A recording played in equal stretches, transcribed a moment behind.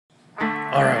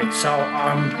All right, so,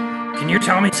 can you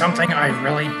tell me something I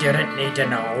really didn't need to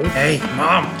know? Hey,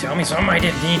 Mom, tell me something I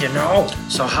didn't need to know.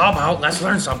 So how about let's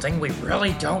learn something we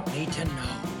really don't need to know?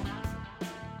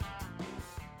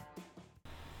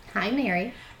 Hi,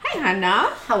 Mary. Hi,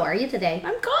 Hannah. How are you today?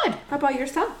 I'm good. How about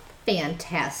yourself?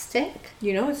 Fantastic.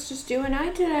 You know, it's just you and I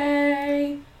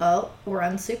today. Oh, we're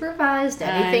unsupervised.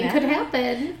 Anything could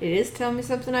happen. It is Tell Me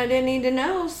Something I Didn't Need to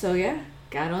Know, so yeah.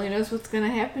 God only knows what's going to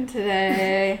happen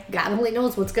today. God only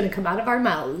knows what's going to come out of our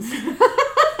mouths.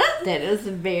 That is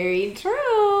very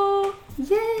true.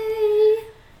 Yay!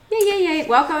 Yay.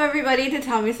 Welcome, everybody, to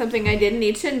Tell Me Something I Didn't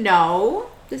Need to Know.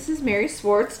 This is Mary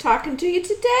Swartz talking to you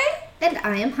today. And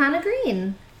I am Hannah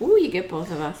Green. Ooh, you get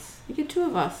both of us. You get two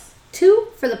of us. 2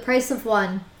 for the price of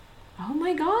 1. Oh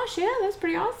my gosh, yeah, that's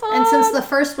pretty awesome. And since the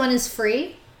first one is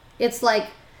free, it's like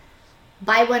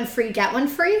buy one free, get one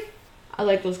free. I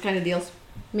like those kind of deals.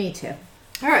 Me too.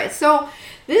 All right, so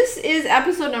this is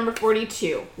episode number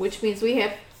 42, which means we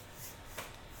have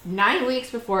 9 weeks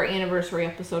before our anniversary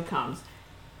episode comes.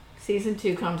 Season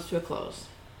 2 comes to a close.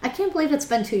 I can't believe it's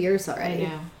been 2 years already.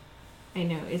 I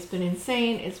know. It's been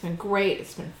insane. It's been great.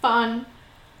 It's been fun.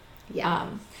 Yeah.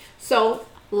 So,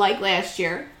 like last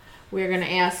year, we're going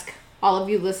to ask all of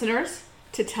you listeners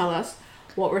to tell us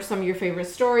what were some of your favorite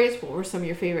stories, what were some of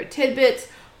your favorite tidbits,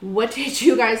 what did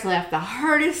you guys laugh the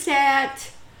hardest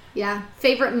at? Yeah.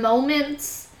 Favorite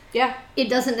moments. Yeah. It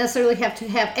doesn't necessarily have to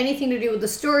have anything to do with the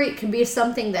story. It can be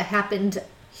something that happened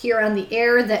here on the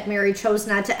air that Mary chose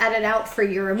not to edit out for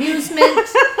your amusement.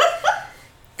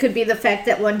 Could be the fact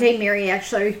that one day Mary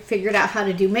actually figured out how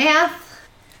to do math.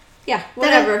 Yeah,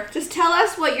 whatever. Just tell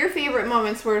us what your favorite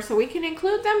moments were so we can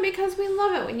include them because we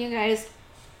love it when you guys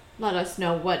let us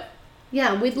know what.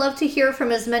 Yeah, we'd love to hear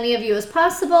from as many of you as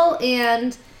possible.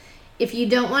 And if you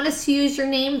don't want us to use your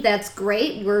name, that's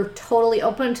great. We're totally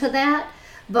open to that.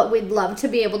 But we'd love to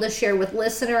be able to share with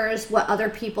listeners what other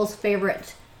people's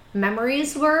favorite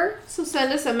memories were. So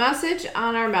send us a message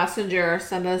on our messenger.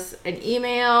 Send us an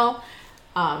email.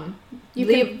 You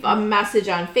leave a message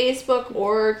on Facebook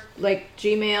or like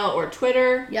Gmail or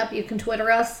Twitter. Yep, you can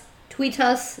Twitter us, tweet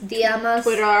us, DM us.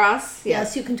 Twitter us.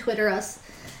 Yes, you can Twitter us.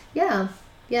 Yeah,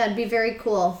 it'd be very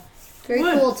cool. Very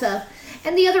cool to...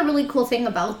 And the other really cool thing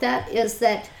about that is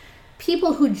that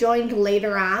people who joined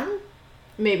later on...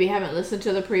 Maybe haven't listened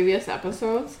to the previous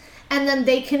episodes. And then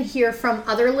they can hear from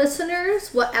other listeners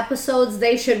what episodes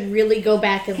they should really go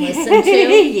back and listen to.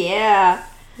 Yeah.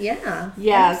 Yeah.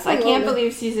 Yes, absolutely. I can't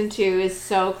believe season 2 is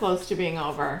so close to being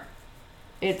over.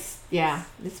 It's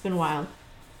been wild.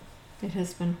 It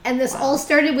has been And this wild. all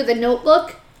started with a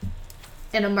notebook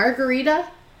and a margarita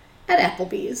at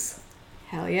Applebee's.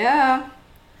 Hell yeah.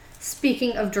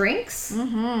 Speaking of drinks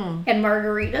and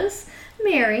margaritas,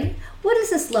 Mary, what is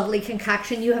this lovely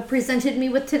concoction you have presented me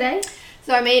with today?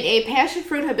 So I made a passion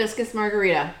fruit hibiscus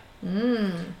margarita.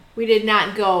 We did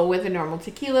not go with a normal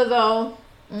tequila, though.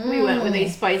 We went with a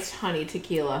spiced honey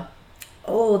tequila.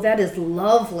 Oh, that is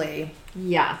lovely.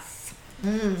 Yes.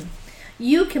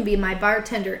 You can be my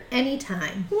bartender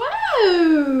anytime.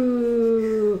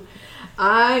 Wow.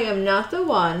 I am not the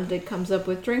one that comes up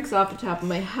with drinks off the top of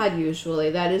my head usually.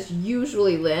 That is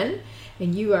usually Lynn,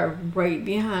 and you are right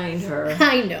behind her.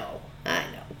 I know.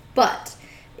 But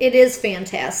it is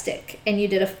fantastic, and you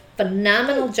did a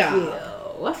phenomenal job.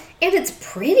 Ew. And it's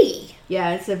pretty.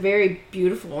 Yeah, it's a very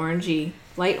beautiful orangey,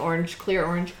 light orange, clear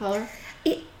orange color.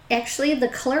 Actually, the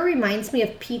color reminds me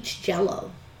of peach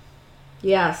jello.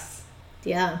 Yes.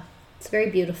 Yeah, it's very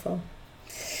beautiful.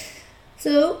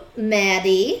 So,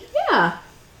 Maddie. Yeah.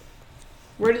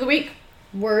 Word of the week.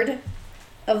 Word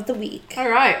of the week. All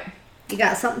right. You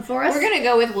got something for us? We're going to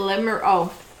go with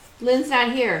Lynn's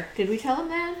not here. Did we tell him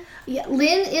that? Yeah,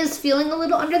 Lynn is feeling a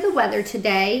little under the weather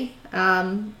today.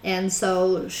 And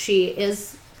so she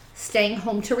is staying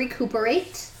home to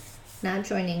recuperate, not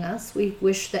joining us. We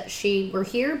wish that she were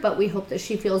here, but we hope that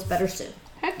she feels better soon.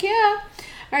 Heck yeah.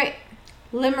 All right.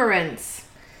 Limerence.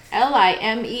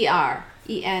 Limerence.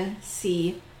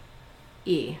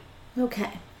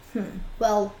 Okay.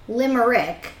 Well,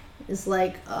 limerick is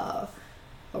like a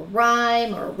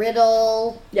rhyme or a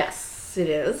riddle. Yes, it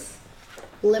is.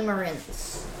 Limerence.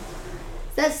 Is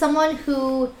that someone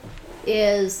who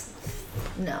is...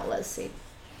 No, let's see.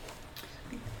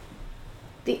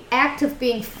 The act of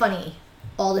being funny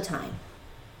all the time.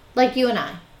 Like you and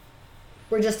I.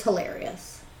 We're just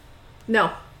hilarious.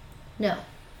 No.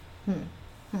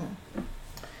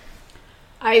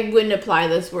 I wouldn't apply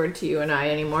this word to you and I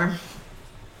anymore.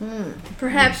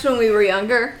 Perhaps when we were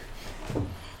younger,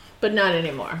 but not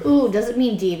anymore. Ooh, does it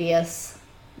mean devious?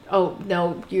 Oh,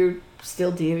 no, you're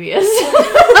still devious.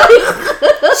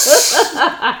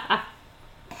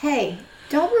 Hey,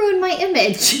 don't ruin my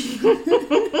image.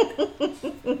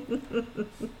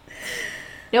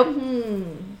 Nope.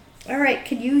 All right,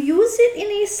 could you use it in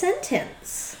a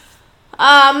sentence? Just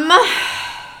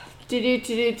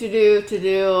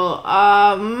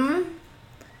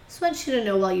want you to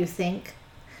know while you think.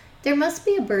 There must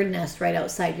be a bird nest right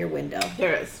outside your window.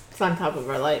 There is. It's on top of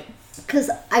our light. Because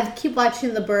I keep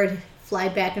watching the bird fly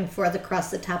back and forth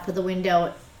across the top of the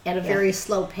window at a very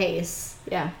slow pace.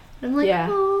 Yeah. I'm like, Yeah.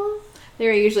 oh.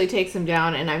 Larry usually takes them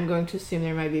down, and I'm going to assume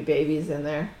there might be babies in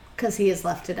there. Because he has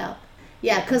left it up.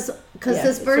 Yeah, because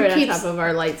this bird it's right keeps... on top of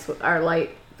our light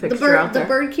fixture out there. The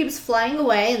bird keeps flying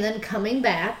away and then coming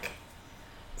back.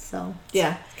 So,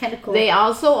 Yeah. it's kind of cool. They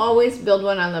also always build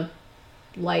one on the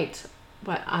light,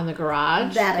 but on the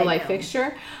garage, That the I light know.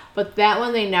 fixture. But that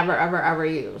one they never, ever, ever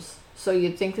use. So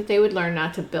you'd think that they would learn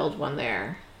not to build one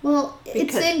there. Well, it's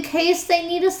Because- in case they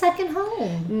need a second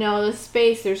home. No,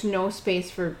 there's no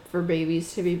space for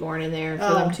babies to be born in there,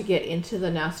 for them to get into the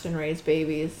nest and raise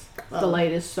babies. The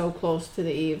light is so close to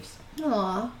the eaves.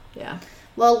 Aw. Yeah.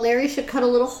 Well, Larry should cut a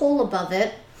little hole above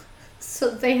it so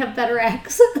that they have better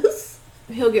access.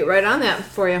 He'll get right on that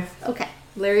for you. Okay.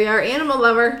 Larry, our animal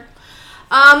lover.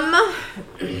 I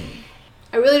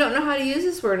really don't know how to use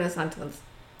this word in a sentence.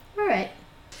 All right.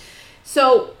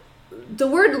 So, the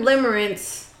word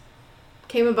limerence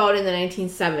came about in the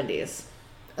 1970s,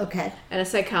 Okay. and a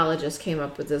psychologist came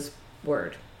up with this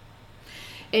word.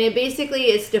 And it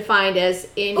basically is defined as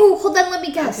in... Oh, hold on. Let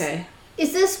me guess. Okay.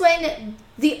 Is this when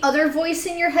the other voice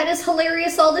in your head is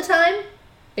hilarious all the time?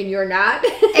 And you're not?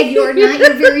 And you're not?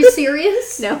 You're very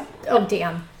serious? No. Oh,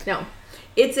 damn. No.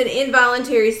 It's an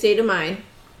involuntary state of mind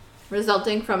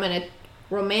resulting from a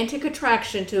romantic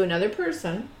attraction to another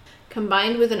person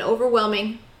combined with an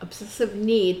overwhelming obsessive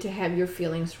need to have your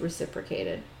feelings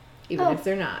reciprocated, even if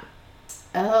they're not.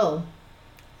 Oh.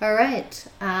 All right.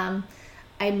 I'm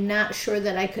not sure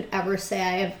that I could ever say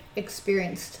I have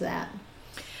experienced that.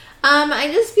 I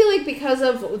just feel like because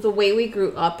of the way we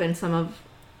grew up and some of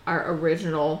our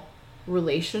original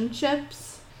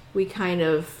relationships, we kind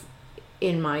of,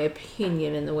 in my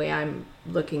opinion, in the way I'm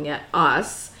looking at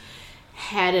us,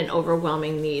 had an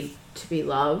overwhelming need to be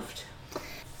loved.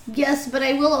 Yes, but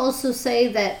I will also say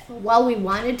that while we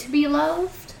wanted to be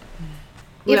loved,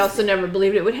 We also never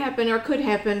believed it would happen or could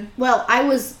happen. well, I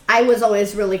was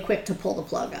always really quick to pull the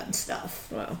plug on stuff.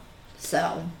 Well,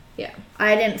 So yeah.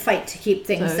 I didn't fight to keep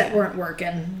things Oh, that yeah. weren't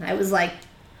working. I was like,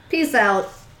 peace out.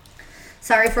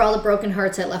 Sorry for all the broken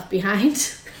hearts I left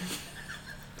behind.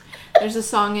 There's a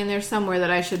song in there somewhere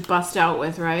that I should bust out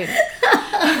with, right?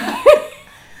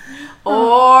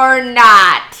 Or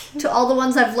not. To all the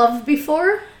ones I've loved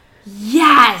before,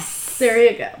 Yes. there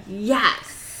you go.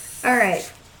 Yes. All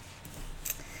right.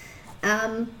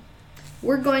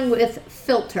 We're going with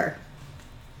filter.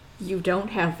 You don't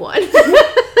have one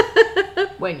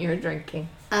when you're drinking.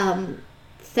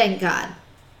 Thank God.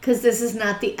 Because this is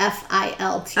not the FILTER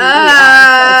filter.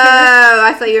 Oh,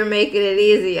 I thought you were making it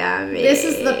easy on me. This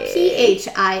is the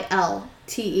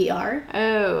PHILTER.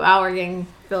 Oh, wow, we're getting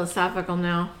philosophical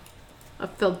now. A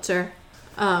filter.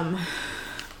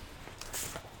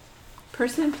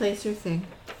 Person, place, or thing.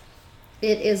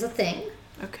 It is a thing.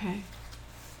 Okay.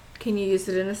 Can you use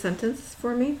it in a sentence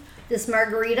for me? This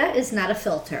margarita is not a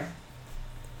filter.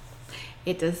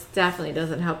 It definitely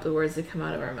doesn't help the words that come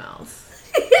out of our mouths.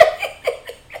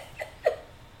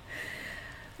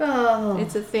 Oh.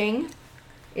 It's a thing.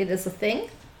 It is a thing.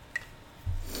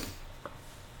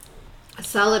 A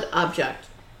solid object.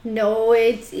 No,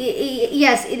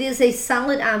 yes, it is a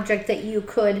solid object that you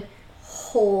could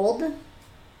hold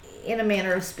in a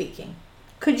manner of speaking.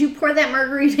 Could you pour that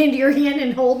margarita into your hand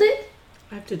and hold it?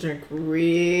 I have to drink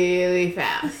really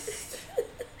fast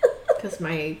because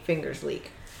my fingers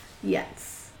leak.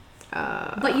 Yes.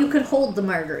 But you could hold the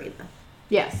margarita.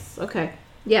 Yes. Okay.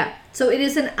 Yeah. So it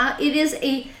is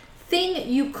a thing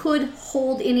you could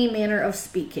hold in a manner of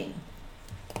speaking.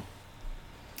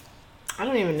 I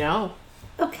don't even know.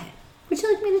 Okay. Would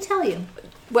you like me to tell you?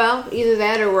 Well, either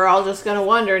that or we're all just going to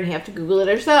wonder and have to Google it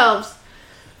ourselves.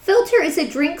 Filter is a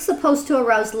drink supposed to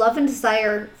arouse love and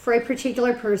desire for a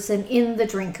particular person in the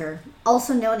drinker,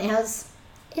 also known as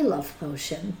a love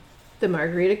potion. The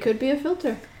margarita could be a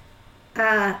filter.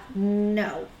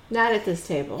 No. Not at this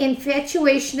table.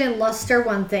 Infatuation and lust are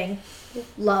one thing.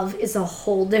 Love is a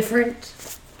whole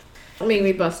different. Make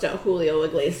me bust out Julio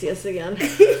Iglesias again.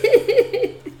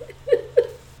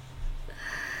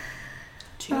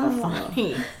 Too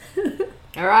funny.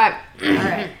 All right. All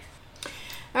right.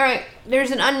 All right.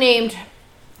 There's an unnamed,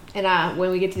 and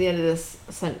when we get to the end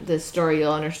of this story,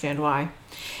 you'll understand why.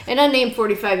 An unnamed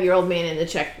 45-year-old man in the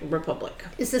Czech Republic.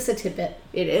 Is this a tidbit?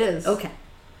 It is. Okay.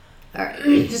 All right.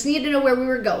 Just need to know where we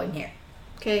were going here.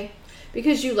 Okay.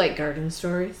 Because you like garden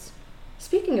stories.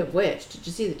 Speaking of which, did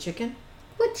you see the chicken?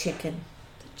 What chicken?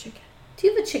 The chicken. Do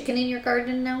you have a chicken in your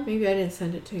garden now? Maybe I didn't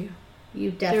send it to you.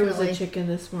 You definitely. There was a chicken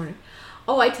this morning.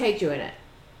 Oh, I tagged you in it.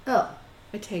 Oh.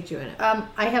 I tagged you in it.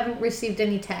 I haven't received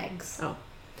any tags. Oh.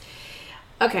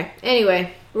 Okay.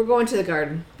 Anyway, we're going to the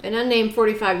garden. An unnamed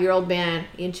 45-year-old man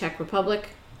in Czech Republic.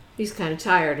 He's kind of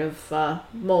tired of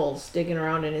moles digging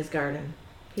around in his garden.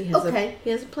 He has a plan. He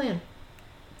has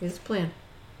a plan.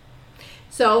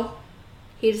 So,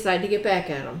 he decided to get back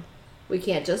at him. We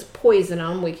can't just poison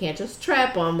him. We can't just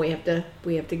trap him. We have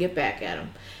to get back at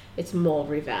him. It's mole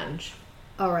revenge.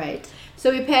 All right.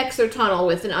 So he packs their tunnel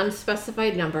with an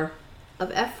unspecified number of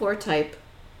F4 type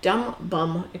dumb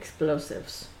bum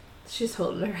explosives. She's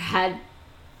holding her head,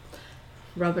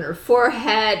 rubbing her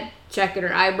forehead, checking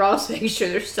her eyebrows, making sure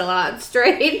they're still on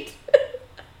straight.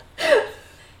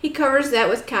 He covers that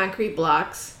with concrete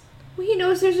blocks. Well, he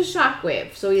knows there's a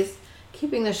shockwave, so he's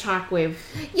keeping the shockwave.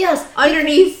 Yes.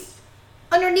 Underneath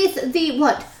the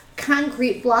what?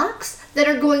 Concrete blocks that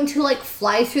are going to like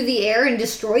fly through the air and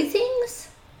destroy things?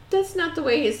 That's not the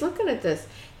way he's looking at this.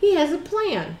 He has a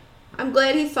plan. I'm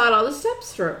glad he thought all the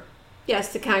steps through.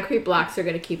 Yes, the concrete blocks are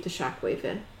going to keep the shockwave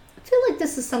in. I feel like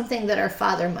this is something that our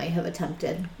father might have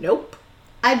attempted. Nope.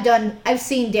 I've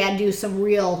seen Dad do some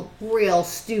real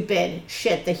stupid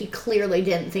shit that he clearly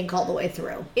didn't think all the way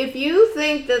through. If you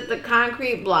think that the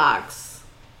concrete blocks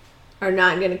are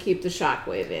not going to keep the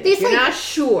shockwave in, if you're not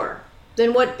sure,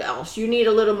 then what else? You need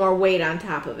a little more weight on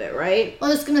top of it, right?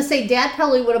 Well, I was going to say, Dad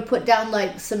probably would have put down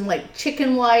like some like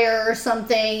chicken wire or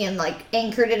something and like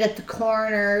anchored it at the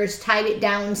corners, tied it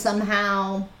down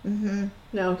somehow. Mm-hmm.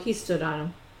 No, he stood on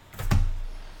them.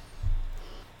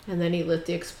 And then he lit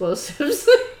the explosives.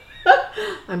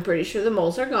 I'm pretty sure the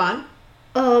moles are gone.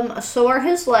 So are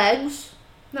his legs.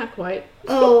 Not quite.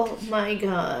 Oh my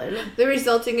god. The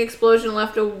resulting explosion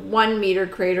left a 1-meter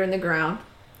crater in the ground.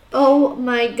 Oh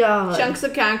my god. Chunks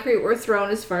of concrete were thrown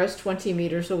as far as 20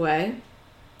 meters away.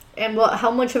 And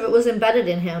how much of it was embedded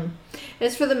in him?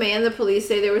 As for the man, the police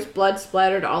say there was blood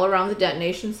splattered all around the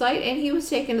detonation site, and he was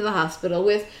taken to the hospital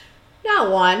with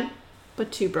not 1,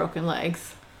 but 2 broken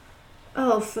legs.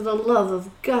 Oh, for the love of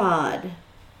God.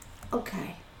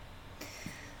 Okay.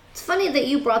 It's funny that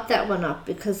you brought that one up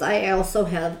because I also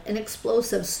have an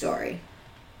explosive story.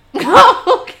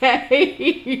 Okay.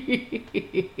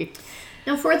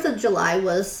 Now, 4th of July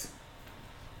was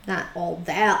not all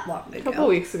that long ago. A couple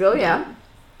weeks ago, yeah.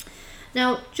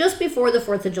 Now, just before the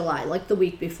 4th of July, like the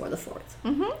week before the 4th,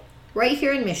 right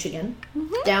here in Michigan,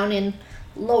 down in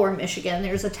lower Michigan,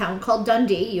 there's a town called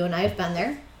Dundee. You and I have been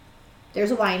there. There's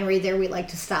a winery there we like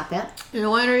to stop at. In the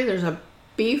winery, there's a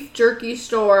beef jerky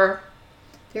store.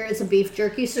 There is a beef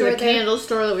jerky store There's a candle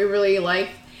store that we really like.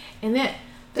 And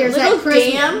there's little that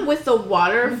Christmas dam with the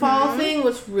waterfall thing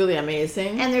was really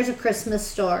amazing. And there's a Christmas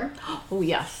store. Oh,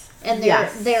 yes. And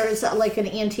there's like an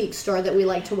antique store that we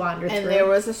like to wander through. And there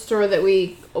was a store that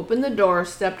we opened the door,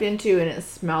 stepped into, and it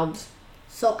smelled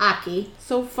so Aki.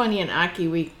 So funny in Aki,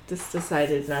 we just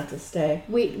decided not to stay.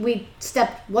 We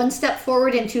stepped 1 step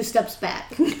forward and 2 steps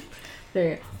back.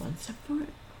 There, 1 step forward.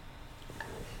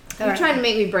 You're trying to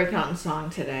make me break out in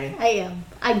song today. I am.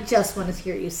 I just want to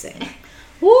hear you sing.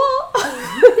 All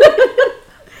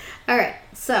right,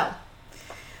 so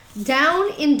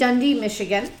down in Dundee,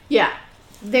 Michigan,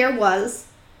 there was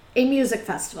a music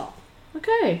festival.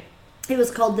 Okay. It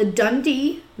was called the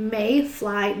Dundee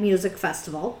Mayfly Music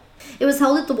Festival. It was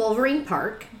held at the Wolverine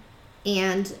Park,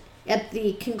 and at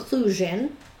the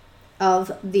conclusion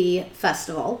of the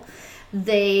festival,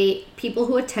 people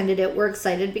who attended it were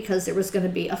excited because there was going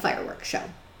to be a fireworks show.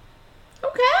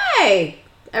 Okay.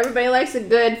 Everybody likes a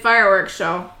good fireworks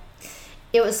show.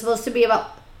 It was supposed to be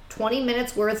about 20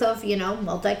 minutes worth of,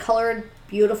 multicolored,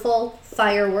 beautiful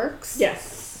fireworks.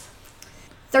 Yes.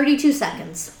 32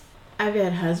 seconds. I've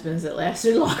had husbands that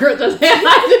lasted longer than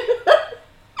that.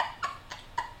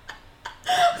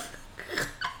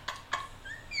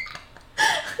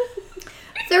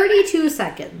 32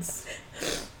 seconds.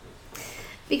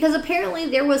 Because apparently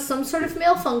there was some sort of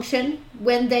malfunction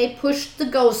when they pushed the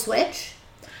go switch,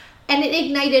 and it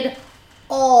ignited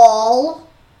all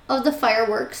of the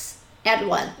fireworks at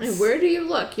once. And where do you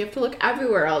look? You have to look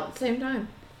everywhere all at the same time.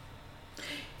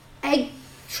 I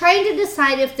tried to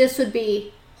decide if this would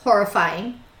be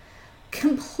horrifying,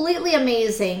 completely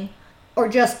amazing, or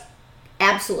just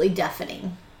absolutely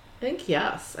deafening. I think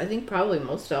yes. I think probably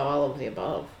most of all of the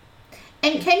above.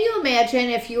 And can you imagine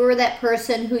if you were that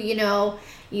person who,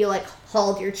 you like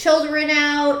hauled your children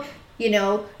out,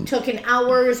 took an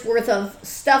hour's worth of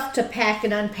stuff to pack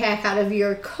and unpack out of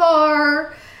your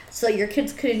car so your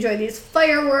kids could enjoy these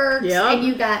fireworks. Yep. And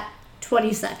you got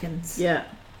 20 seconds. Yeah.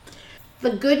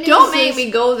 The good news Don't make is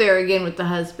me go there again with the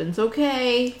husbands,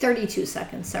 okay? 32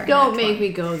 seconds. Sorry. Don't not make 20. me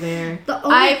go there. The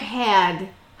only- I've had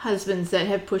husbands that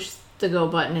have pushed the go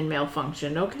button and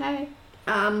malfunctioned, okay?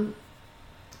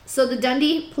 So the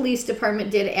Dundee Police Department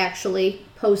did actually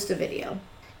post a video,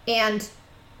 and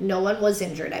no one was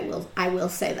injured. I will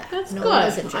say that. That's no good. one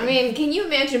was injured. I mean, can you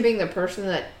imagine being the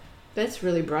person that's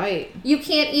really bright? You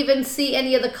can't even see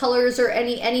any of the colors or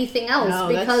anything else No,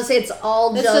 because it's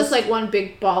all It's just like one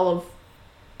big ball of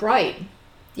bright.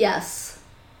 Yes.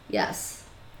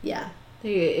 Yeah.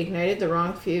 They ignited the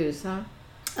wrong fuse,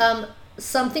 huh?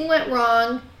 Something went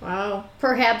wrong, Wow.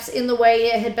 perhaps in the way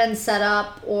it had been set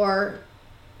up, or,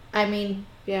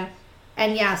 Yeah.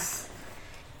 and yes,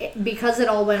 because it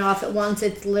all went off at once,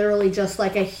 it's literally just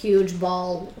like a huge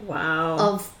ball Wow.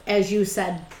 of, as you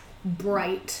said,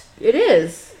 bright. It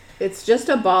is. It's just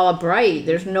a ball of bright.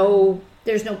 There's no...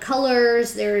 There's no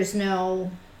colors, there's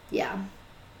no, yeah.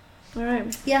 All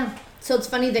right. Yeah. So it's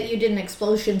funny that you did an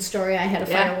explosion story. I had a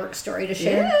Yeah. fireworks story to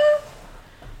share. Yeah.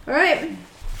 All right.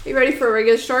 You ready for a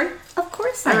regular story? Of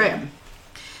course I All right. am.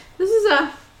 This is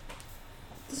a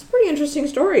pretty interesting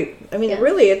story. I mean, Yeah.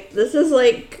 really, this is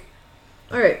like...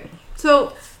 All right.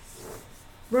 So,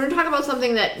 we're going to talk about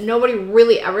something that nobody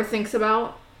really ever thinks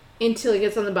about until it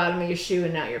gets on the bottom of your shoe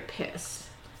and now you're pissed.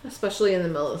 Especially in the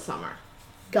middle of the summer.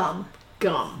 Gum.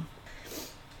 Gum.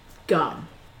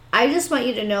 I just want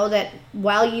you to know that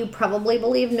while you probably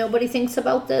believe nobody thinks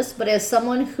about this, but as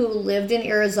someone who lived in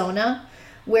Arizona,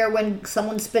 where when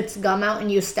someone spits gum out and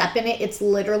you step in it, it's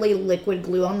literally liquid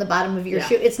glue on the bottom of your Yeah.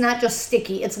 shoe. It's not just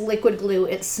sticky, it's liquid glue.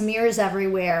 It smears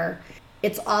everywhere.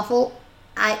 It's awful.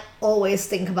 I always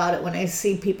think about it when I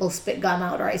see people spit gum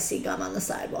out or I see gum on the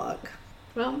sidewalk.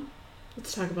 Well,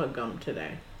 let's talk about gum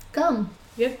today. Gum.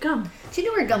 You have gum. Do you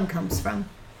know where gum comes from?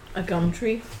 A gum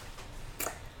tree.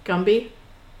 Gumby.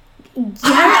 Yeah.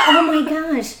 Oh my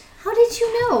gosh. How did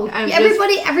you know? I'm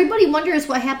just- Everybody wonders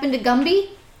what happened to Gumby.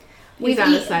 He's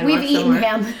on the sidewalk We've eaten somewhere.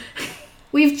 him.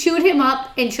 We've chewed him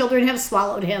up, and children have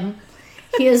swallowed him.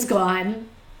 He is gone.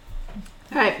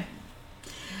 All right.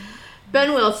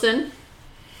 Ben Wilson,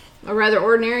 a rather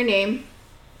ordinary name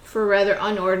for a rather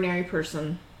unordinary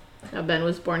person. Now, Ben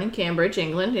was born in Cambridge,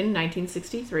 England in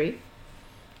 1963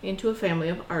 into a family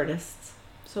of artists.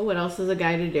 So what else is a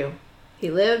guy to do? He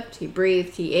lived, he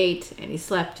breathed, he ate, and he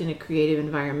slept in a creative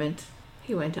environment.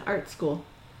 He went to art school.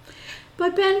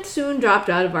 But Ben soon dropped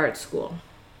out of art school.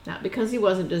 Not because he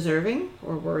wasn't deserving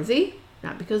or worthy,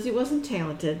 not because he wasn't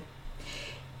talented.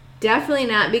 Definitely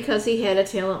not because he had a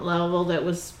talent level that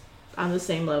was on the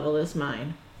same level as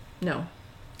mine. No.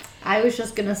 I was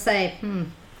just going to say,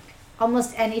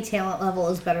 almost any talent level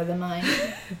is better than mine.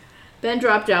 Ben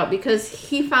dropped out because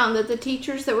he found that the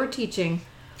teachers that were teaching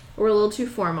were a little too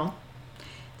formal,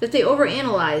 that they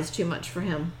overanalyzed too much for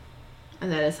him.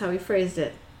 And that is how he phrased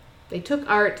it. They took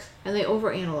art and they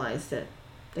overanalyzed it.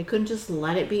 They couldn't just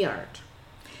let it be art.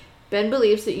 Ben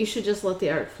believes that you should just let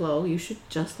the art flow. You should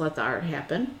just let the art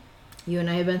happen. You and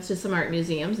I have been to some art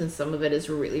museums, and some of it has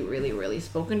really, really, really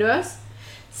spoken to us.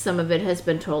 Some of it has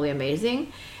been totally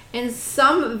amazing. And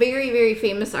some very, very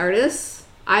famous artists,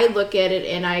 I look at it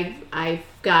and I've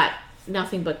got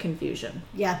nothing but confusion.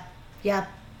 Yeah.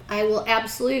 I will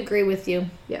absolutely agree with you.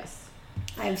 Yes.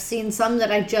 I've seen some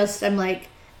that I'm like,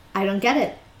 I don't get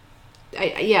it.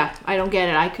 I don't get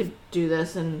it. I could do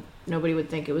this and nobody would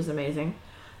think it was amazing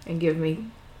and give me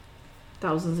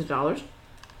thousands of dollars.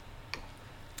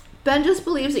 Ben just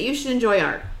believes that you should enjoy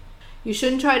art. You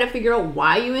shouldn't try to figure out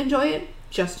why you enjoy it.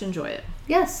 Just enjoy it.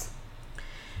 Yes.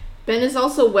 Ben is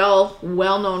also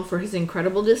well known for his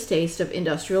incredible distaste of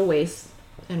industrial waste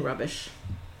and rubbish.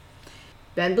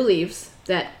 Ben believes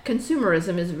that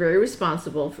consumerism is very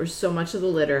responsible for so much of the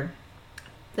litter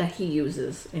that he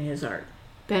uses in his art.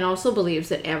 Ben also believes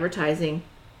that advertising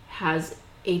has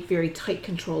a very tight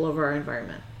control over our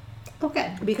environment.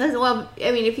 Okay. Because, well,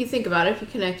 I mean, if you think about it, if you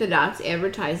connect the dots,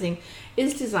 advertising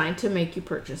is designed to make you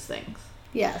purchase things.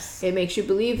 Yes. It makes you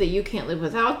believe that you can't live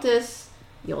without this.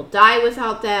 You'll die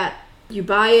without that. You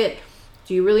buy it.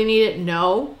 Do you really need it?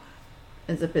 No.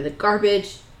 Ends up in the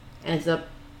garbage. Ends up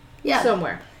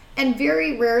somewhere. And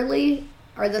very rarely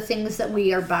are the things that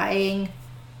we are buying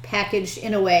packaged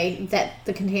in a way that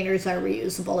the containers are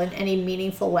reusable in any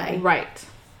meaningful way. Right.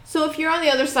 So if you're on the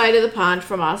other side of the pond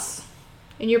from us,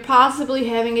 and you're possibly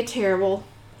having a terrible,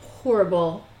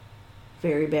 horrible,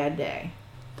 very bad day,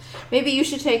 maybe you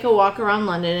should take a walk around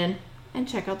London and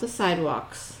check out the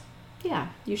sidewalks. Yeah,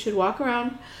 you should walk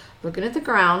around looking at the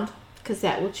ground because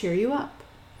that will cheer you up.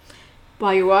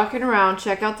 While you're walking around,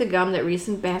 check out the gum that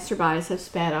recent passerbys have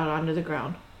spat out onto the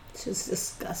ground. It's just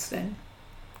disgusting.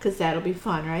 Because that'll be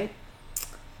fun, right?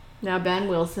 Now, Ben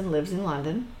Wilson lives in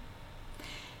London.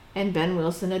 And Ben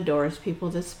Wilson adores people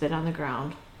that spit on the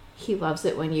ground. He loves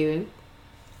it when you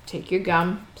take your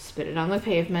gum, spit it on the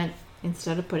pavement,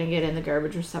 instead of putting it in the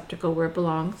garbage receptacle where it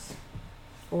belongs.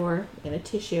 Or in a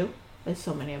tissue, as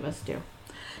so many of us do.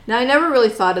 Now, I never really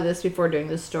thought of this before doing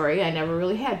this story. I never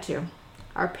really had to.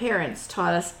 Our parents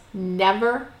taught us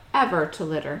never, ever to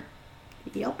litter.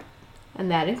 Yep. And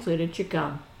that included your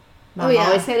gum. Oh, Mom yeah.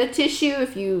 always had a tissue.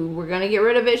 If you were going to get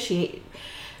rid of it,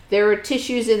 there were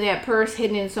tissues in that purse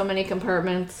hidden in so many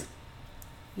compartments.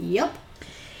 Yep.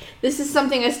 This is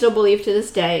something I still believe to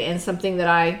this day, and something that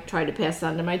I try to pass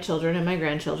on to my children and my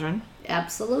grandchildren.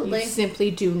 Absolutely. You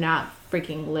simply do not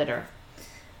freaking litter.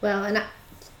 Well, and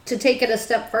to take it a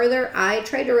step further, I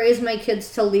try to raise my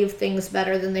kids to leave things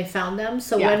better than they found them.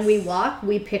 So Yes. when we walk,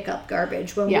 we pick up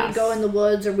garbage. When Yes. we go in the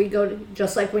woods, or we go to,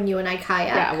 just like when you and I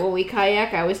kayak. Yeah, well, we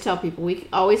kayak. I always tell people we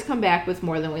always come back with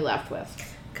more than we left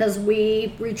with. Because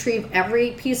we retrieve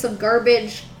every piece of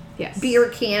garbage, Yes. beer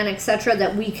can, etc.,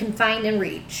 that we can find and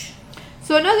reach.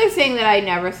 So another thing that I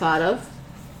never thought of,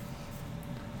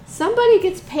 somebody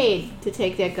gets paid to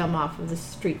take that gum off of the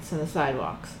streets and the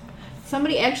sidewalks.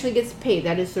 Somebody actually gets paid.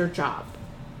 That is their job.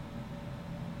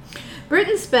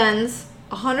 Britain spends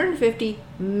 150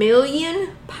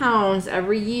 million pounds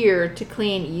every year to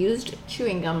clean used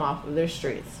chewing gum off of their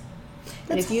streets.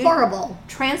 And That's if you horrible.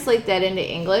 translate that into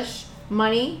English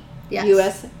money, Yes.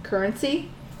 U.S. currency,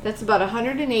 that's about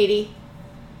 $180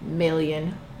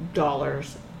 million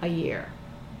a year.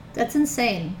 That's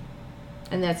insane.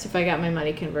 And that's if I got my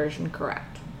money conversion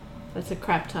correct. That's a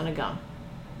crap ton of gum.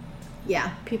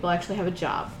 Yeah. People actually have a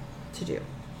job to do.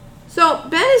 So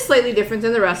Ben is slightly different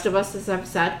than the rest of us, as I've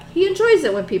said. He enjoys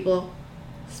it when people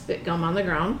spit gum on the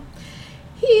ground.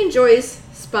 He enjoys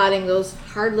spotting those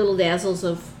hard little dazzles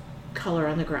of color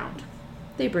on the ground.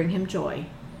 They bring him joy.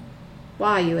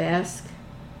 Why, you ask?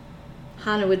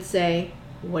 Hannah would say,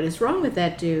 what is wrong with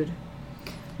that dude?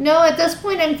 No, at this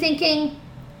point I'm thinking,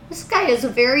 this guy is a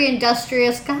very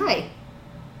industrious guy.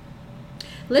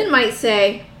 Lynn might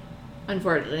say,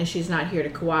 unfortunately she's not here to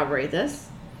corroborate this,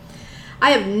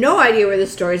 I have no idea where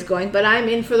this story is going, but I'm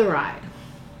in for the ride.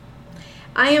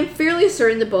 I am fairly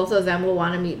certain that both of them will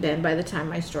want to meet Ben by the time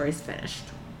my story's finished.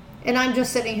 And I'm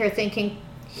just sitting here thinking,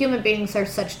 human beings are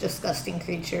such disgusting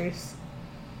creatures.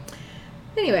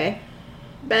 Anyway,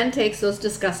 Ben takes those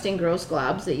disgusting, gross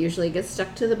globs that usually get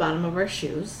stuck to the bottom of our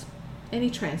shoes, and he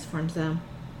transforms them.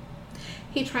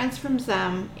 He transforms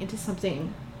them into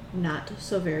something not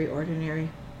so very ordinary.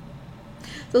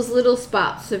 Those little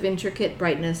spots of intricate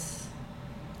brightness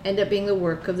end up being the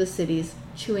work of the city's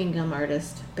chewing gum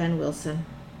artist, Ben Wilson,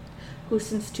 who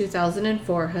since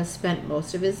 2004 has spent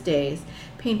most of his days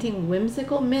painting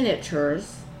whimsical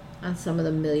miniatures on some of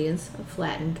the millions of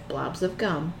flattened blobs of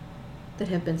gum that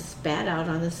have been spat out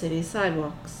on the city's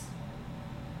sidewalks.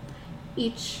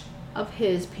 Each of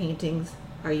his paintings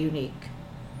are unique.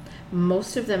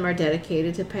 Most of them are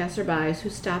dedicated to passerbys who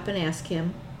stop and ask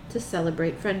him to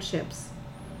celebrate friendships,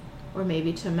 or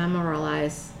maybe to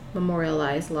memorialize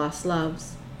lost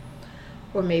loves,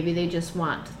 or maybe they just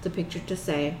want the picture to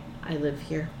say, I live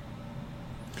here.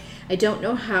 I don't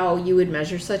know how you would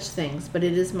measure such things, but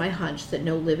it is my hunch that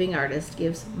no living artist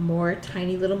gives more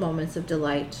tiny little moments of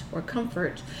delight or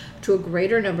comfort to a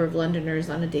greater number of Londoners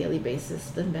on a daily basis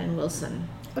than Ben Wilson.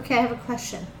 Okay, I have a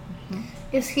question.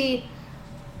 Is he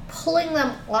pulling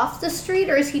them off the street,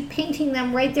 or is he painting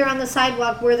them right there on the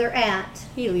sidewalk where they're at?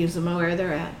 He leaves them where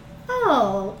they're at.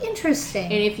 Oh, interesting.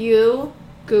 And if you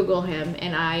Google him,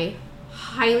 and I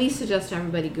highly suggest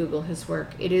everybody Google his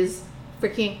work, it is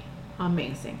freaking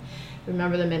amazing.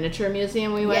 Remember the miniature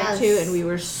museum we went to, and we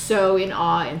were so in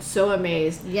awe and so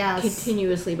amazed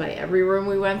continuously by every room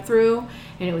we went through,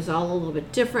 and it was all a little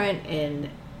bit different and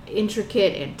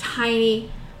intricate and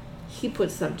tiny. He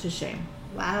puts them to shame.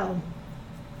 Wow.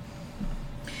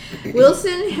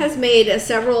 Wilson has made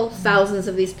several thousands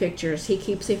of these pictures. He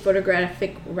keeps a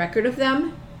photographic record of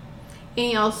them, and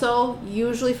he also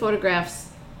usually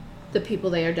photographs the people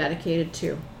they are dedicated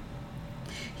to.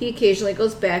 He occasionally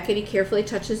goes back and he carefully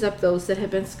touches up those that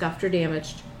have been scuffed or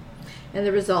damaged. And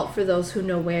the result, for those who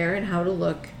know where and how to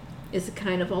look, is a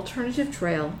kind of alternative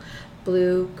trail.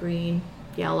 Blue, green,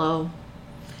 yellow.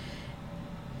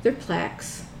 They're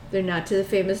plaques. They're not to the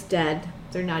famous dead.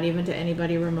 They're not even to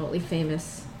anybody remotely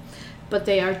famous. But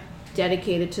they are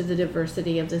dedicated to the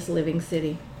diversity of this living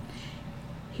city.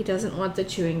 He doesn't want the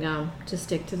chewing gum to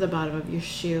stick to the bottom of your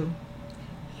shoe.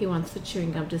 He wants the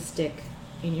chewing gum to stick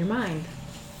in your mind.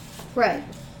 Right.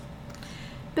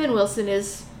 Ben Wilson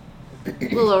is a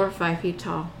little over 5 feet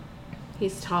tall.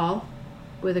 He's tall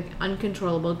with an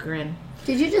uncontrollable grin.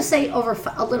 Did you just say a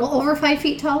little over 5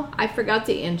 feet tall? I forgot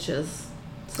the inches.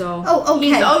 So Oh, okay.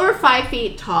 he's over 5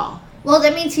 feet tall. Well,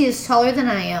 that means he is taller than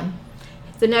I am.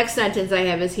 The next sentence I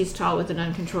have is he's tall with an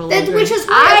uncontrollable grin. Which is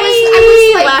why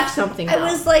I was like, left something I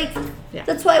out. was like, Yeah.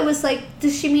 that's why I was like,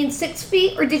 does she mean 6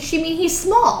 feet or did she mean he's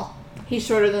small? He's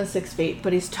shorter than 6 feet,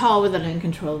 but he's tall with an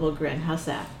uncontrollable grin. How's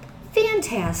that?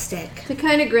 Fantastic. The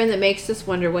kind of grin that makes us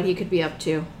wonder what he could be up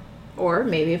to. Or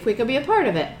maybe if we could be a part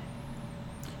of it.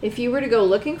 If you were to go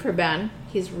looking for Ben,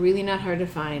 he's really not hard to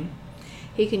find.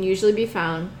 He can usually be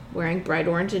found wearing bright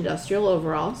orange industrial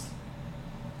overalls,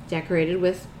 decorated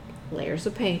with layers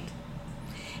of paint.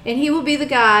 And he will be the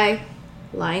guy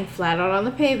lying flat out on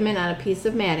the pavement on a piece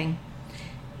of matting.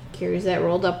 He carries that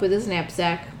rolled up with his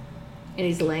knapsack, and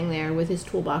he's laying there with his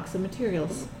toolbox of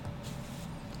materials.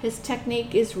 His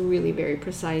technique is really very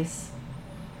precise.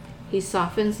 He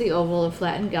softens the oval of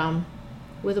flattened gum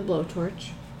with a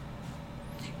blowtorch.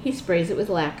 He sprays it with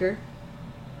lacquer.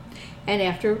 And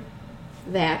after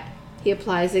that, he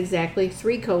applies exactly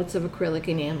 3 coats of acrylic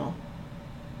enamel.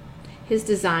 His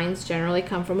designs generally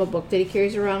come from a book that he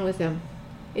carries around with him.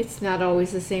 It's not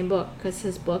always the same book, because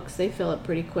his books, they fill up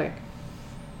pretty quick.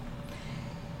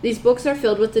 These books are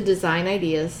filled with the design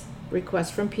ideas,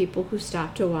 requests from people who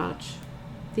stop to watch.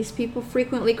 These people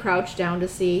frequently crouch down to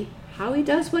see how he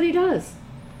does what he does.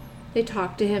 They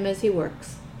talk to him as he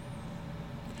works.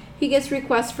 He gets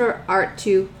requests for art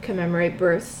to commemorate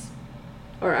births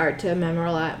or art to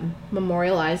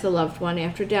memorialize a loved one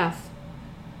after death.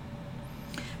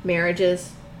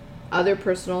 Marriages, other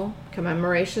personal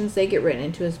commemorations, they get written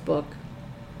into his book.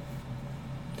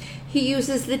 He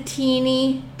uses the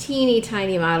teeny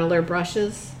tiny modeler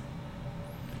brushes.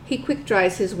 He quick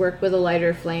dries his work with a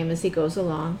lighter flame as he goes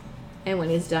along, and when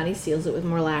he's done, he seals it with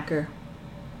more lacquer.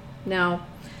 Now,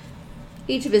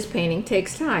 each of his paintings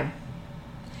takes time.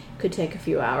 Could take a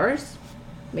few hours,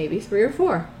 maybe 3 or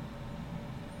 4.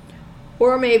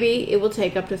 Or maybe it will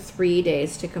take up to 3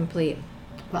 days to complete.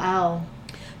 Wow.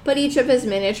 But each of his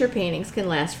miniature paintings can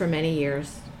last for many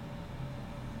years.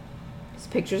 His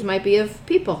pictures might be of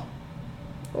people,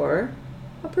 or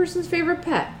a person's favorite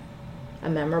pet, a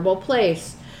memorable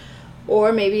place,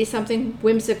 or maybe something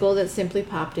whimsical that simply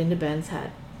popped into Ben's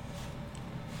head.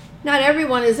 Not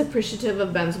everyone is appreciative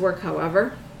of Ben's work,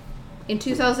 however. In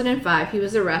 2005, he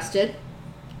was arrested,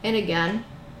 and again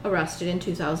arrested in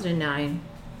 2009.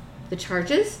 The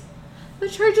charges? The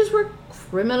charges were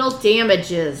criminal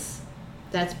damages.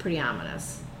 That's pretty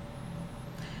ominous.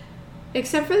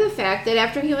 Except for the fact that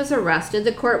after he was arrested,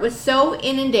 the court was so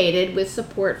inundated with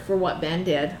support for what Ben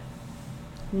did,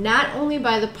 not only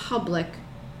by the public,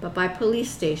 but by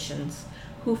police stations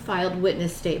who filed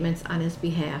witness statements on his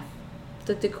behalf,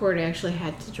 that the court actually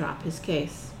had to drop his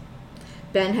case.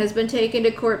 Ben has been taken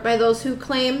to court by those who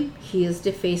claim he is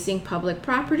defacing public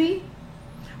property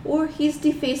or he's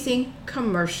defacing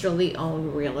commercially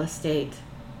owned real estate.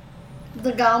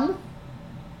 The gum?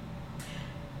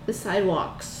 The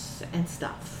sidewalks and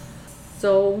stuff.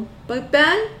 But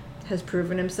Ben has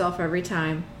proven himself every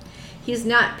time. He's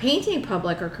not painting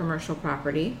public or commercial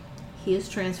property. He is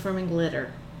transforming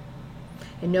litter.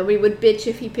 And nobody would bitch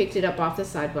if he picked it up off the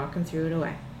sidewalk and threw it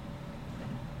away.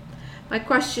 My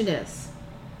question is,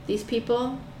 these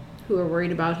people who are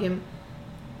worried about him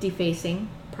defacing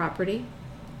property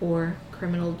or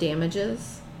criminal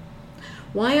damages,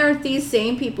 why aren't these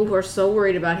same people who are so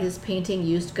worried about his painting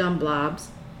used gum blobs,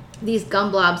 these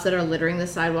gum blobs that are littering the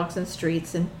sidewalks and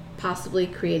streets and possibly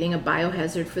creating a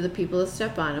biohazard for the people who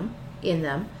step on them, in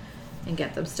them, and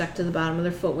get them stuck to the bottom of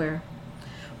their footwear?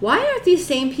 Why aren't these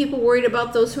same people worried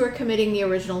about those who are committing the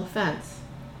original offense?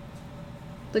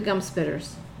 The gum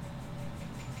spitters.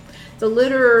 The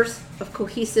litterers of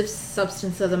cohesive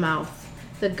substance of the mouth.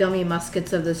 The gummy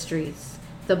muskets of the streets.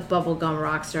 The bubblegum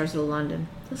rock stars of London.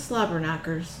 The slobber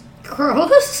knockers.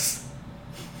 Gross.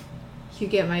 You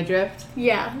get my drift?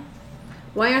 Yeah.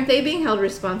 Why aren't they being held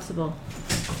responsible?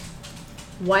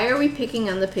 Why are we picking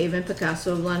on the pavement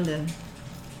Picasso of London?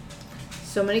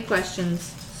 So many questions,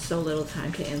 so little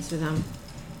time to answer them.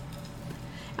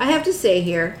 I have to say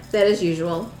here that, as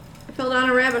usual, I fell down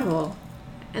a rabbit hole.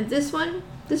 And this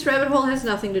rabbit hole has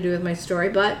nothing to do with my story,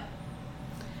 but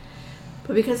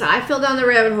because I fell down the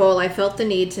rabbit hole, I felt the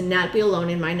need to not be alone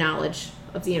in my knowledge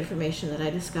of the information that I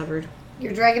discovered.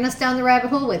 You're dragging us down the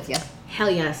rabbit hole with you.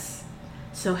 Hell yes.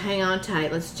 So hang on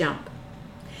tight, let's jump.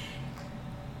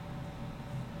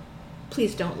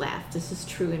 Please don't laugh, this is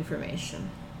true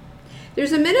information.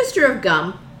 There's a minister of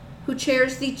gum who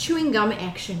chairs the Chewing Gum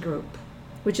Action Group.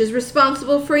 which is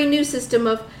responsible for a new system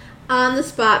of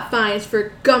on-the-spot fines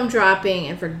for gum dropping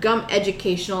and for gum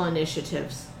educational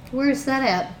initiatives Where's that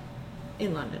at?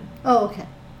 in London. Oh, okay.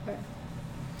 All right.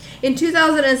 In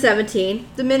 2017,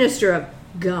 the Minister of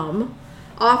Gum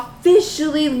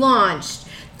officially launched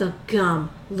the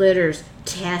Gum Litters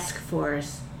Task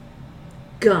Force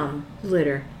Gum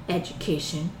Litter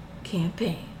Education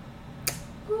Campaign.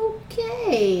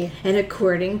 Okay. And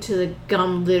according to the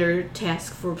Gum Litter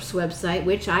Task Force website,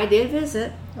 which I did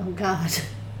visit, Oh, God.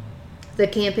 the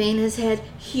campaign has had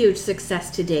huge success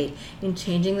to date in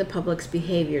changing the public's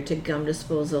behavior to gum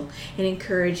disposal and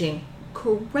encouraging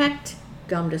correct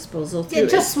gum disposal Yeah, through,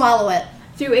 just swallow it.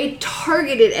 through a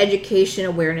targeted education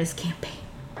awareness campaign.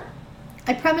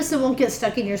 I promise it won't get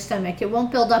stuck in your stomach. It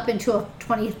won't build up into a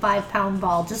 25-pound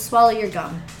ball. Just swallow your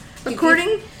gum.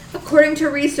 According to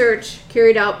research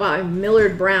carried out by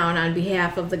Millard Brown on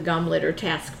behalf of the Gum Litter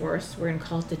Task Force, we're going to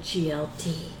call it the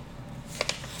GLT.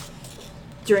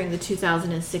 During the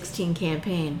 2016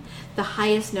 campaign, the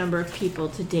highest number of people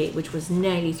to date, which was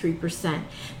 93%,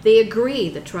 they agree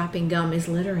that dropping gum is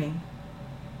littering.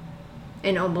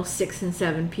 And almost 6 in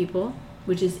 7 people,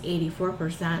 which is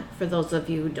 84% for those of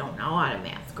you who don't know how to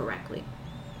math correctly.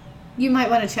 You might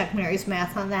want to check Mary's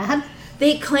math on that.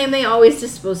 They claim they always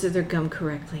dispose of their gum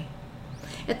correctly.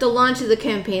 At the launch of the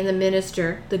campaign,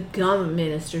 the gum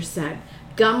minister said,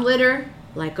 "Gum litter,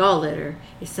 like all litter,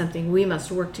 is something we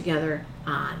must work together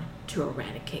on to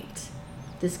eradicate."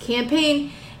 This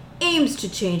campaign aims to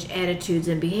change attitudes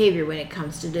and behavior when it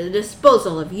comes to the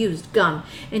disposal of used gum,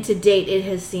 and to date it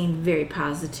has seen very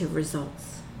positive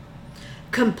results.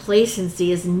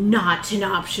 Complacency is not an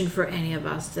option for any of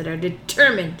us that are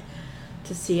determined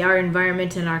to see our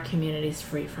environment and our communities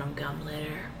free from gum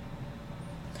litter.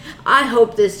 I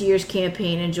hope this year's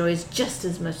campaign enjoys just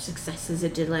as much success as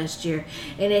it did last year,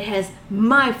 and it has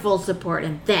my full support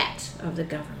and that of the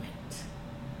government.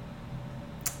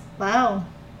 Wow.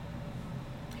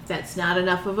 If that's not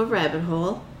enough of a rabbit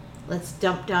hole, let's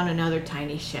dump down another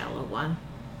tiny, shallow one.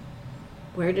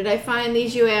 Where did I find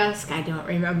these, you ask? I don't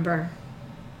remember.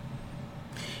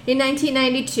 In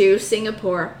 1992,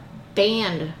 Singapore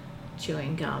banned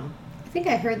chewing gum I think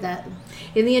I heard that.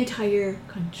 in the entire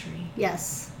country.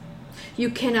 Yes. You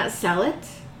cannot sell it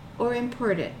or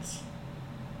import it.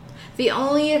 The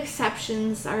only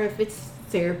exceptions are if it's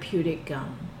therapeutic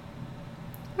gum,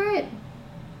 All right.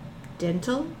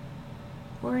 dental,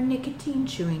 or nicotine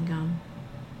chewing gum,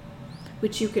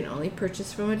 which you can only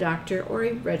purchase from a doctor or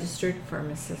a registered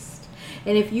pharmacist.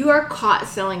 And if you are caught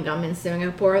selling gum in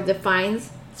Singapore, the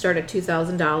fines start at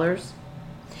 $2,000.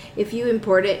 If you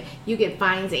import it, you get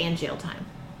fines and jail time.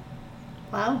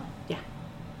 Wow. Yeah.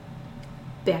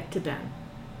 Back to Ben.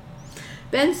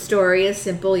 Ben's story is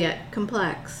simple yet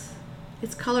complex.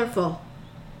 It's colorful,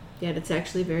 yet it's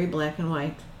actually very black and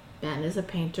white. Ben is a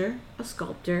painter, a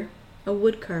sculptor, a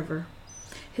wood carver.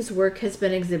 His work has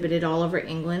been exhibited all over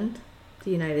England,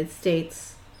 the United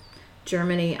States,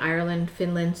 Germany, Ireland,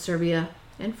 Finland, Serbia,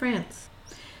 and France.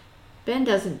 Ben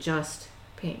doesn't just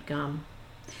paint gum.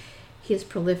 He is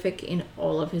prolific in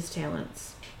all of his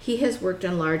talents. He has worked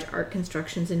on large art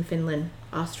constructions in Finland,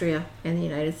 Austria, and the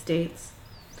United States.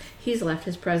 He's left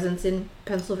his presence in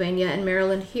Pennsylvania and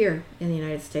Maryland here in the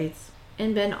United States.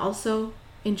 And Ben also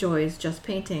enjoys just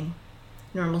painting,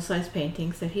 normal-sized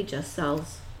paintings that he just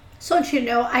sells. So don't you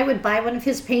know, I would buy one of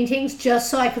his paintings just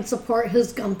so I could support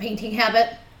his gum painting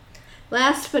habit.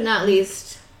 Last but not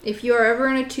least, if you are ever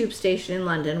in a tube station in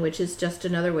London, which is just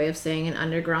another way of saying an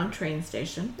underground train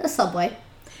station, The subway.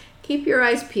 keep your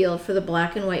eyes peeled for the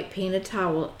black and white painted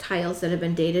tiles that have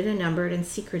been dated and numbered and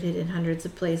secreted in hundreds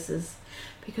of places,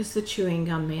 because the chewing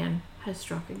gum man has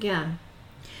struck again.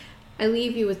 I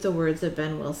leave you with the words of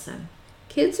Ben Wilson.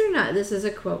 Kids are not, this is a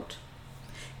quote,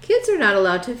 kids are not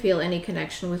allowed to feel any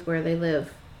connection with where they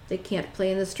live. They can't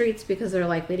play in the streets because they're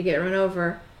likely to get run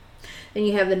over. Then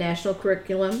you have the national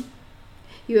curriculum.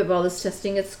 You have all this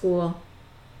testing at school.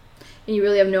 And you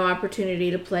really have no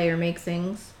opportunity to play or make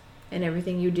things. And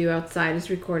everything you do outside is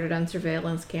recorded on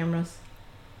surveillance cameras.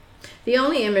 The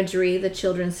only imagery the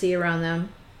children see around them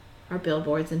are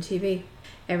billboards and TV.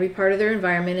 Every part of their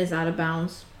environment is out of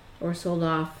bounds or sold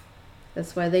off.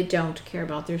 That's why they don't care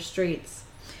about their streets.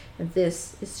 And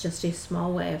this is just a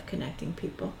small way of connecting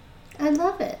people. I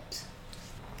love it.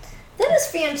 That is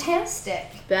fantastic.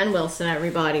 Ben Wilson,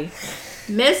 everybody.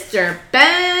 Mr.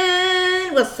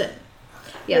 Ben Wilson.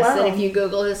 Yes, Wow. and if you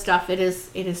Google his stuff, it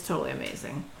is totally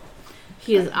amazing.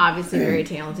 He is obviously very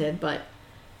talented, but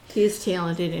he's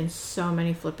talented in so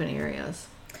many flippin' areas.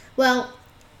 Well,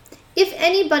 if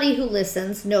anybody who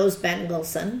listens knows Ben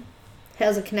Wilson,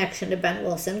 has a connection to Ben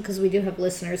Wilson, because we do have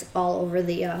listeners all over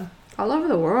the All over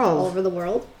the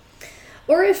world.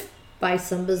 Or if by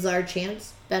some bizarre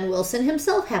chance Ben Wilson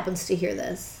himself happens to hear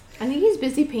this. I think he's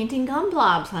busy painting gum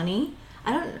blobs, honey.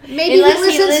 I don't. Maybe he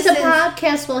listens to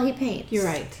podcasts while he paints. You're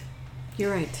right.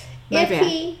 If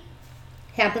he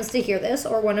happens to hear this,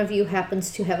 or one of you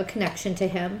happens to have a connection to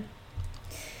him,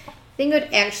 I think it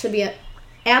would actually be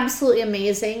absolutely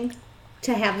amazing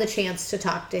to have the chance to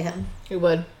talk to him. It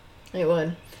would.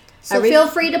 So feel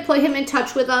free to put him in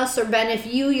touch with us, or Ben, if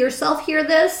you yourself hear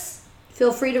this,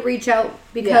 feel free to reach out,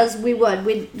 because we would.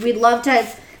 We'd love to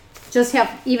just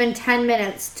have even 10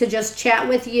 minutes to just chat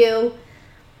with you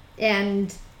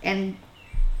and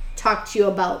talk to you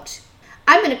about,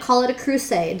 I'm going to call it a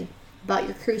crusade, about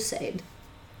your crusade.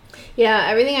 Yeah,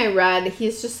 everything I read,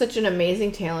 he's just such an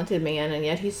amazing, talented man, and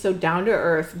yet he's so down to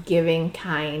earth, giving,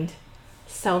 kind,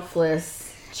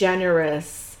 selfless,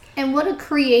 generous. And what a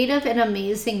creative and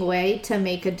amazing way to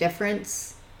make a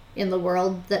difference in the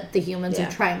world that the humans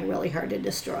are trying really hard to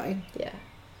destroy. Yeah.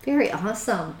 Very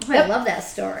awesome. Oh, I love that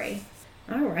story.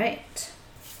 All right.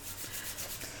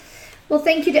 Well,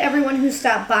 thank you to everyone who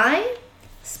stopped by,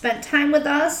 spent time with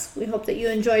us. We hope that you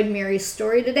enjoyed Mary's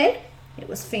story today. It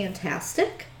was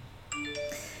fantastic.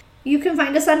 You can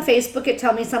find us on Facebook at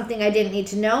Tell Me Something I Didn't Need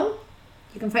to Know.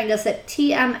 You can find us at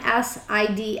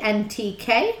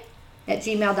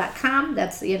tmsidntk@gmail.com.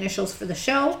 That's the initials for the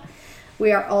show.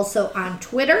 We are also on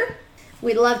Twitter.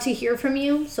 We'd love to hear from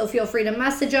you, so feel free to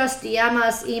message us, DM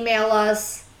us, email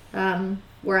us. We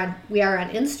are on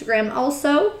Instagram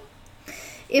also.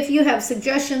 If you have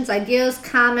suggestions, ideas,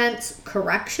 comments,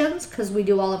 corrections, because we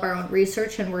do all of our own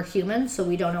research and we're human, so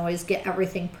we don't always get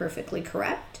everything perfectly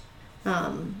correct.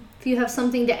 If you have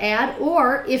something to add,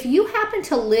 or if you happen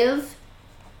to live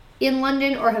in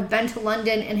London or have been to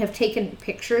London and have taken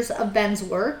pictures of Ben's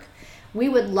work, we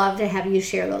would love to have you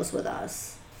share those with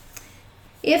us.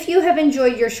 If you have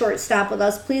enjoyed your short stop with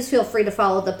us, please feel free to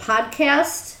follow the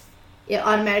podcast. It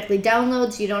automatically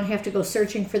downloads. You don't have to go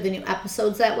searching for the new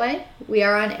episodes that way. We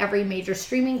are on every major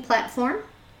streaming platform.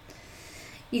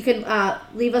 You can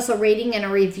leave us a rating and a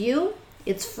review.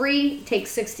 It's free,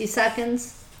 takes 60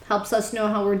 seconds, helps us know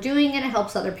how we're doing, and it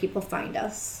helps other people find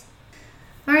us.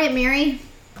 All right, Mary,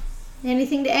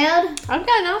 anything to add? I've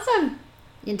got nothing.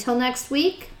 Until next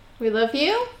week, We love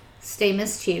you. stay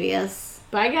mischievous.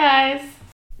 Bye, guys.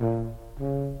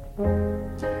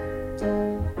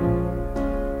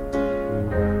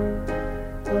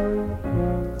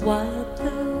 What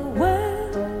the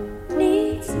world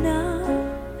needs now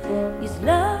is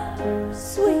love,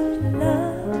 sweet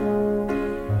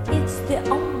love. It's the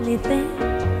only thing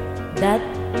that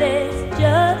there's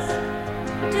just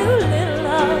too little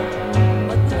of.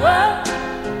 What the world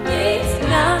needs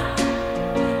now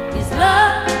is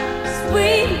love,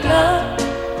 sweet love.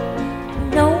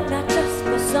 No, not just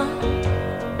for some,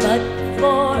 but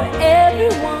for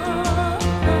everyone.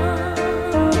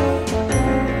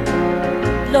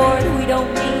 Lord, we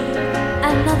don't need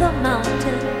another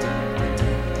mountain.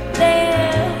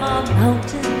 There are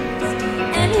mountains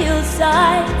and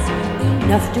hillsides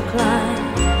enough to climb.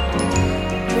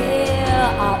 There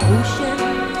are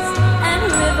oceans and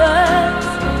rivers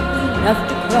enough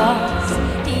to cross,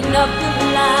 enough to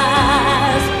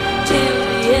last till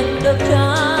the end of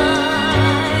time.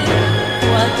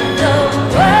 What the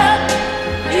world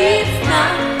needs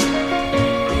now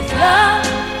is love,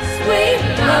 sweet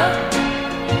love.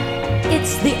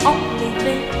 It's the only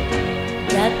thing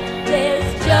that there's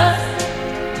just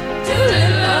too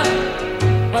little of.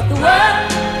 What the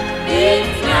world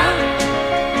needs now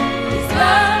is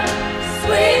love,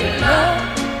 sweet love.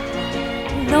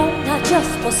 No, not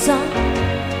just for some,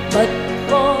 but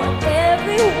for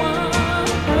everyone.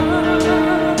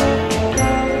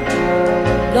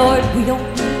 Lord, we don't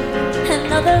need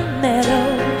another meadow.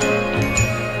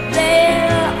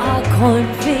 There are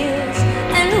cornfields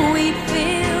and wheat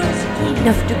fields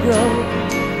enough to grow.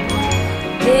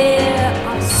 There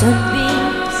are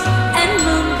sunbeams and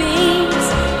moonbeams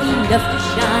enough to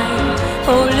shine.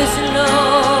 Oh, listen,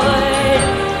 Lord,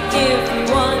 if you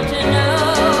want to know.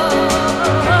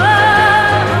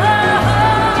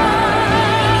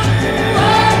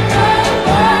 What the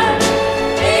world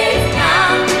needs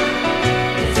now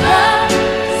is love,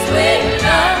 sweet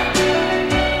love.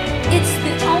 It's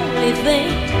the only thing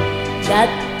that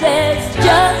there's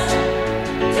just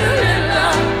too little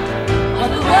of. What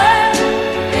the world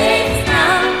needs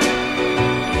now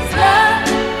is love,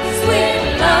 sweet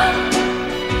love.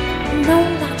 No,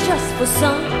 not just for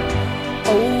some,